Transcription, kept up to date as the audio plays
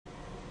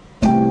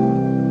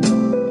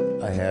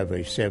have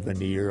a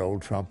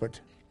 70-year-old trumpet.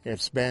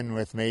 It's been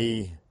with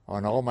me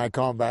on all my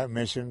combat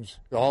missions,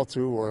 all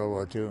through World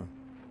War II.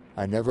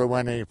 I never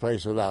went any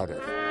place without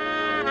it.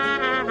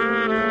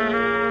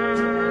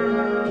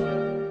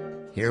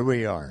 Here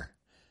we are,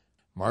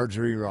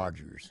 Marjorie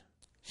Rogers.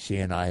 She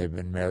and I have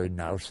been married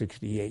now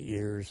 68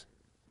 years.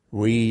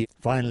 We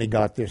finally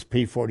got this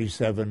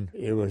P-47.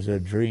 It was a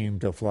dream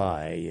to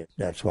fly.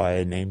 That's why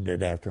I named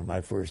it after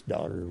my first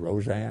daughter,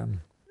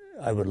 Roseanne.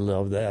 I would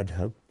love that,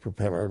 a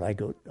propeller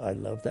like it. I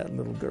love that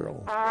little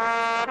girl.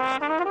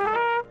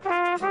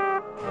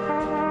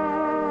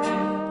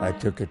 I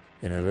took it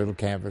in a little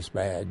canvas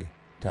bag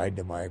tied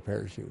to my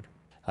parachute.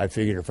 I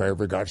figured if I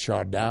ever got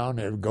shot down,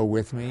 it would go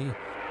with me.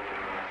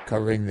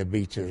 Covering the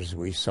beaches,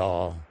 we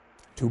saw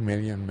 2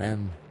 million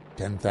men,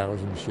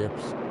 10,000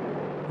 ships.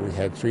 We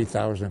had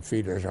 3,000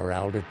 feet as our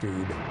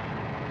altitude,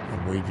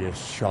 and we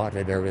just shot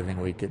at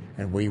everything we could,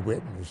 and we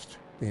witnessed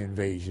the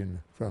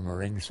invasion from a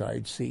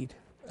ringside seat.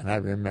 And I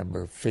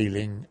remember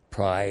feeling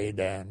pride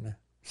and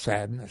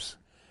sadness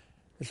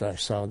as I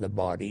saw the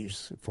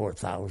bodies,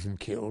 4,000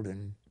 killed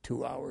in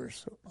 2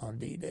 hours on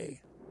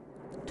D-Day.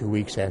 2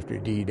 weeks after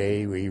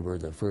D-Day, we were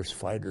the first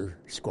fighter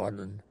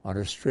squadron on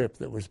a strip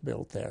that was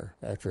built there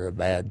after a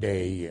bad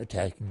day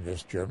attacking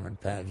this German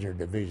Panzer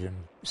Division.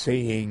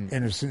 Seeing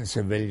innocent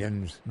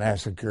civilians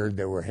massacred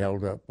that were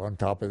held up on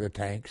top of the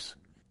tanks.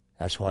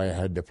 That's why I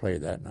had to play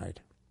that night.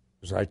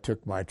 As I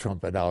took my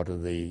trumpet out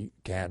of the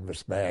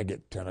canvas bag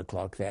at 10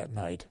 o'clock that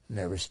night, and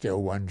there was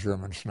still one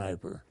German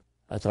sniper.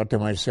 I thought to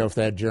myself,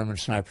 that German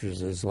sniper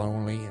is as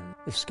lonely and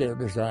as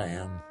scared as I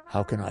am.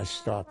 How can I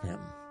stop him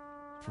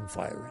from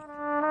firing?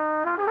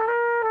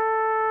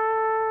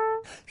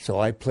 So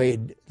I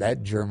played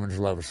that German's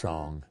love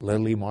song,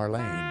 Lily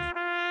Marlene.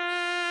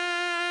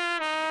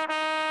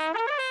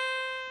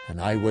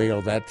 And I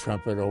wailed that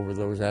trumpet over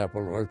those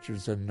apple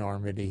orchards in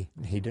Normandy,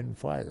 and he didn't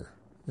fire.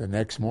 The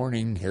next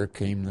morning, here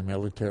came the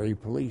military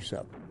police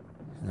up.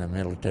 And the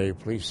military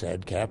police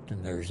said,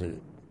 "Captain, there's a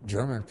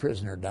German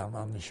prisoner down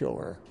on the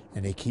shore."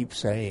 And he keeps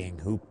saying,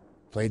 "Who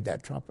played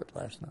that trumpet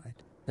last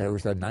night?" There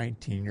was a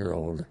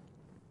 19-year-old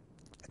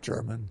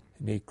German,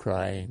 and he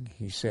crying.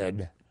 He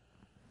said,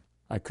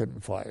 "I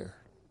couldn't fire."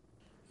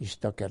 He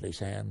stuck out his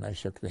hand, and I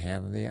shook the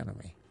hand of the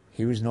enemy.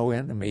 He was no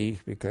enemy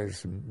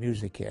because the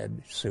music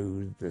had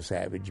soothed the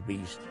savage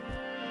beast.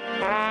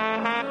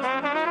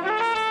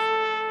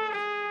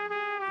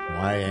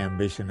 My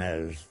ambition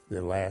as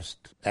the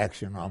last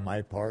action on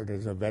my part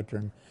as a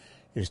veteran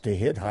is to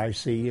hit high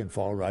C and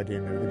fall right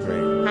into the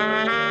grave.